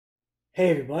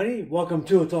Hey everybody, welcome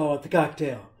to It's All About the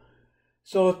Cocktail.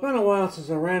 So it's been a while since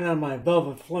I ran out of my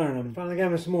Velvet Falernum. Finally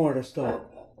got me some more to stuff.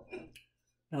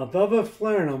 Now Velvet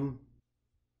Falernum,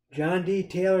 John D.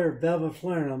 Taylor Velvet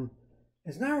Falernum,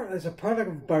 is a product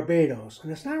of Barbados,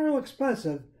 and it's not real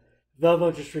expensive.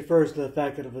 Velvet just refers to the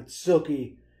fact that of its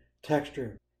silky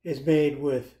texture. It's made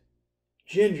with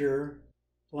ginger,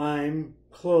 lime,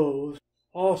 cloves,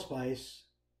 allspice,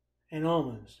 and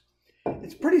almonds.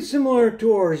 It's pretty similar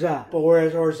to orgeat, but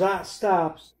whereas orgeat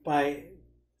stops by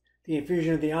the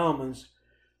infusion of the almonds,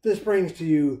 this brings to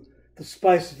you the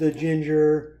spice of the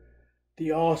ginger,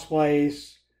 the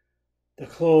allspice, the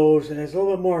cloves, and has a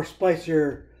little bit more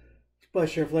spicier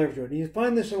flavor to it. And you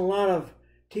find this in a lot of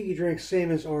tiki drinks,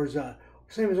 same as orgeat.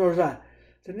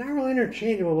 They're not really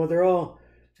interchangeable, but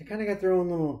they kind of got their own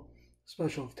little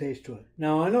special taste to it.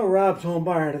 Now I know Rob's Home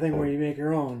Bar had a thing where you make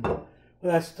your own, but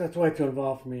that's way too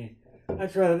involved for me. I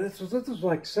tried it. This was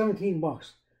like $17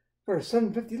 for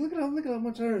 $7.50. Look at how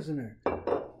much there is in there.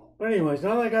 But anyways,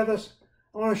 now that I got this,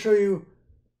 I want to show you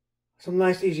some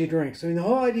nice easy drinks. I mean, the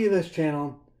whole idea of this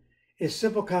channel is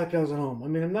simple cocktails at home. I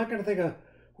mean, I'm not going to think of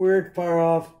weird, far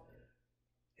off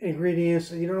ingredients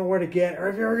that you don't know where to get or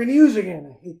if you're ever going to use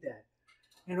again. I hate that.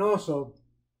 And also,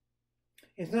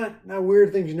 it's not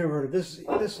weird things you never heard of. This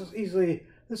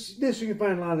you can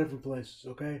find in a lot of different places.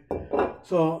 Okay.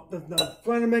 So the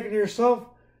trying to make it yourself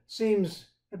seems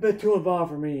a bit too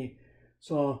involved for me.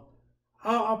 So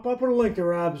I'll put a link to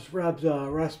Rob's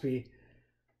recipe,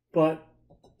 but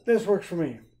this works for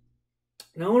me.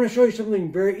 Now I want to show you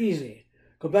something very easy.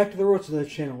 Go back to the roots of the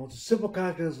channel. It's a simple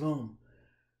cocktails at home.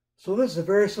 So this is a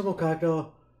very simple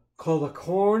cocktail called a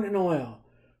corn and oil.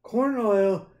 Corn and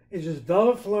oil is just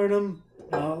Velvet Falernum.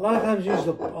 A lot of times use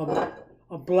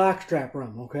a blackstrap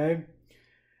rum. Okay.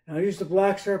 Now I use the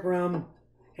blackstrap rum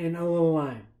and a little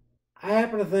lime. I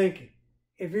happen to think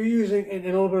if you're using and a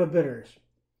little bit of bitters.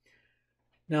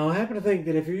 Now I happen to think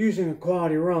that if you're using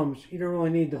quality rums, you don't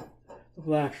really need the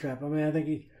blackstrap. I mean, I think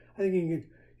you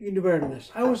can do better than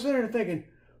this. I was sitting there thinking,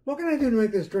 what can I do to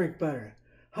make this drink better?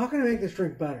 How can I make this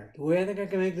drink better? The way I think I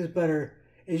can make this better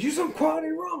is use some quality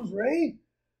rums, right?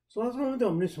 So that's what I'm gonna do.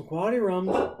 I'm gonna do some quality rums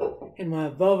in my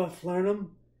Velvet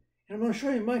Falernum, and I'm gonna show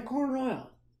you my corn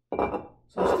oil.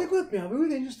 So stick with me, I'll be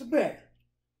with you in just a bit.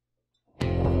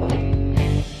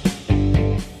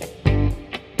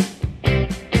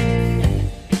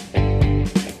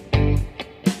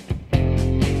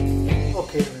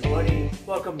 Okay everybody,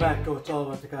 welcome back to It's All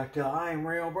About the Cocktail. I am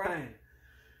Ray O'Brien.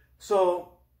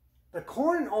 So, the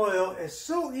corn oil is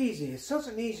so easy, it's such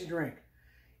an easy drink.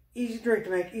 Easy drink to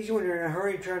make, easy when you're in a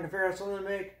hurry trying to figure out something to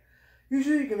make.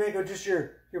 Usually you can make with just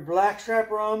your blackstrap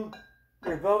rum,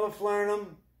 your Velvet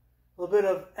Falernum, a little bit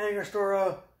of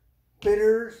Angostura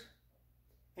bitters,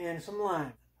 and some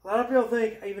lime. A lot of people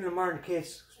think, even in Martin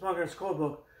Kate's Smugglers Code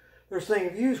book, they're saying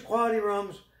if you use quality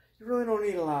rums, you really don't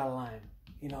need a lot of lime.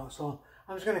 You know, so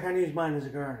I'm just going to kind of use mine as a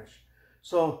garnish.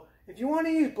 So if you want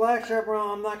to use blackstrap rum,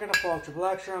 I'm not going to fault you.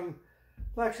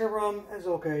 Blackstrap rum is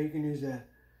okay, you can use that.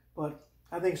 But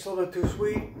I think it's a little bit too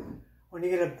sweet. When you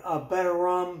get a better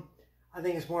rum, I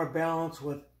think it's more balanced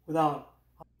without.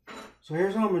 So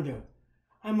here's what I'm going to do.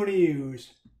 I'm going to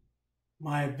use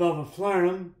my Velvet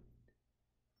Falernum,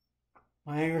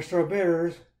 my Angostura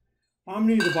bitters. I'm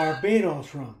going to use the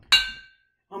Barbados rum.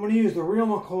 I'm going to use the real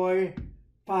McCoy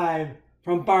 5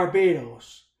 from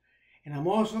Barbados. And I'm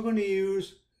also going to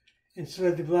use, instead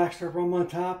of the blackstrap rum on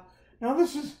top, now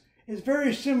this is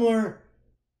very similar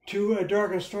to a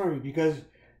dark and stormy because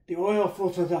the oil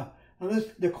floats on top. Now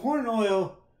the corn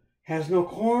oil has no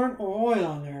corn or oil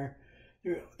on there.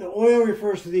 The oil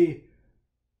refers to the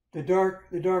dark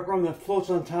rum that floats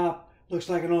on top, looks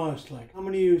like an oil slick. I'm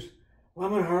going to use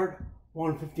Lemon Hart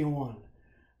 151.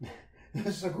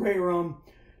 This is a great rum.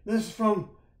 This rum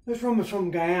is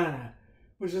from Guyana,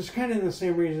 which is kind of in the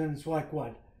same region. It's like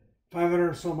what,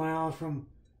 500 or so miles from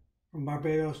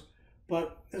Barbados.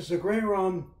 But this is a great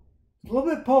rum. It's a little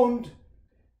bit potent,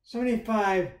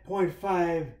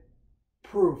 75.5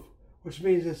 proof, which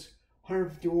means it's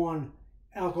 151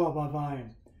 alcohol by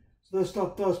volume. So this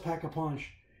stuff does pack a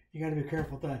punch. You got to be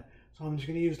careful with that. So I'm just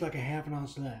going to use like a ½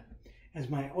 ounce of that as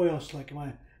my oil slick,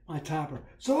 my topper.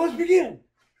 So let's begin.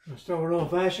 I'm going to start with an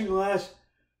old-fashioned glass.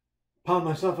 Pop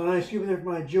myself an ice cube in there for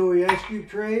my Joey ice cube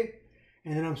tray.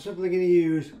 And then I'm simply going to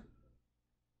use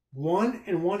 1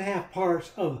 1/2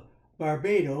 parts of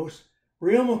Barbados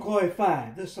Real McCoy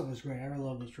 5. This stuff is great. I really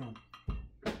love this rum.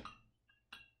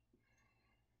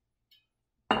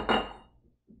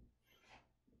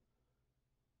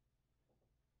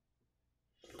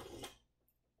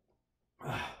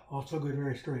 Also good,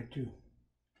 very straight too.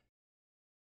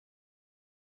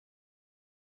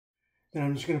 Then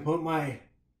I'm just going to put my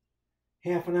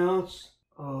 ½ ounce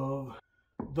of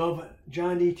velvet,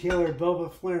 John D. Taylor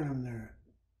Velvet Falernum there.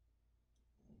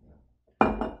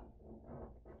 And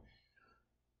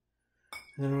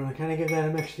then I'm going to kind of get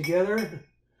that mixed together.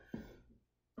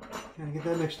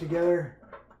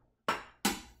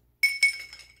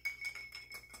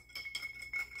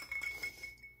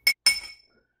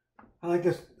 I like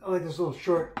this little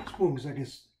short spoon because I can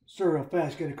stir real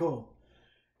fast, get it cold.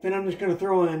 Then I'm just going to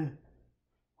throw in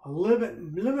a little bit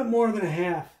more than a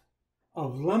half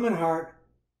of Lemon Hart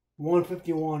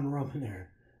 151 rum in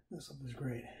there. This stuff is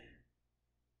great.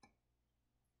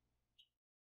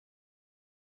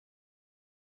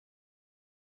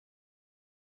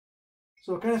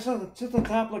 So it kind of sits on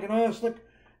top like an oil slick.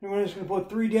 And we're just going to put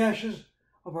 3 dashes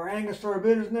of our Angostura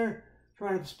bitters in there.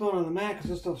 Try not to spill it on the mat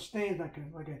because this stuff stains like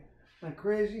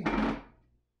crazy.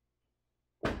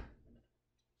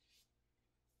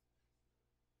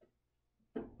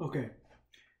 Okay,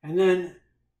 and then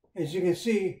as you can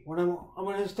see, when I'm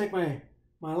going to just take my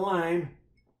lime,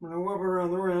 I'm going to rub it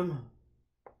around the rim.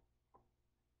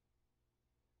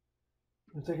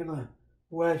 I'm taking a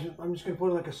wedge. I'm just going to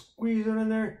put like a squeezer in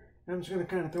there. And I'm just going to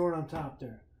kind of throw it on top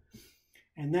there.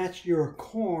 And that's your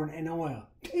corn and oil.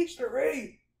 Taste it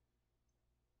ready.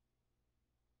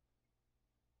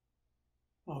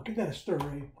 Oh, give that a stir,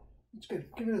 Ray. It's good.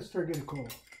 Give it a stir, get it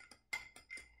cold.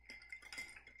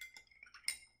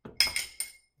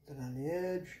 Put it on the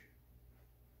edge.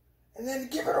 And then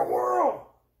give it a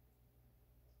whirl.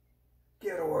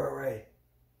 Give it a whirl, Ray.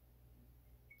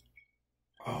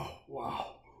 Oh,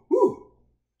 wow. Woo!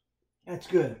 That's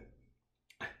good.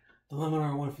 The Lemon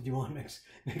Hart 151 make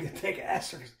it take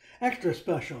extra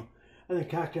special. I think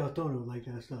Cocktail Tony would like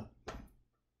that stuff.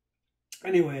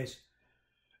 Anyways,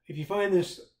 if you find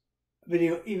this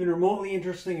video even remotely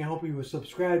interesting, I hope you would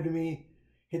subscribe to me.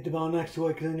 Hit the bell next to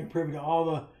it because then you're privy to all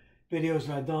the videos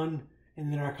that I've done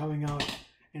and that are coming out,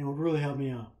 and it would really help me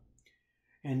out.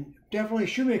 And definitely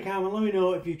shoot me a comment. Let me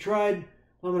know if you tried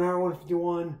Lemon Hart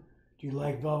 151. Do you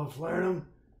like Velvet Falernum?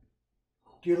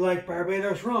 Do you like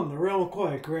Barbados rum, the real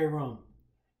McCoy, gray rum?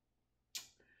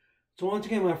 So once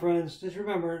again, my friends, just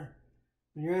remember,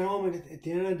 when you're at home at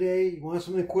the end of the day, you want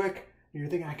something quick, and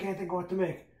you're thinking, I can't think of what to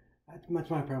make. That's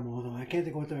my problem all the time. I can't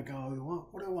think of what to make. Oh,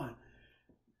 what do I want?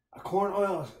 A corn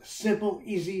oil is simple,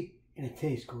 easy, and it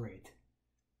tastes great.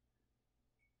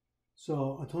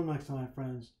 So until next time, my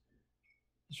friends,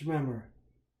 just remember,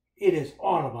 it is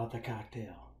all about the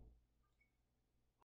cocktail.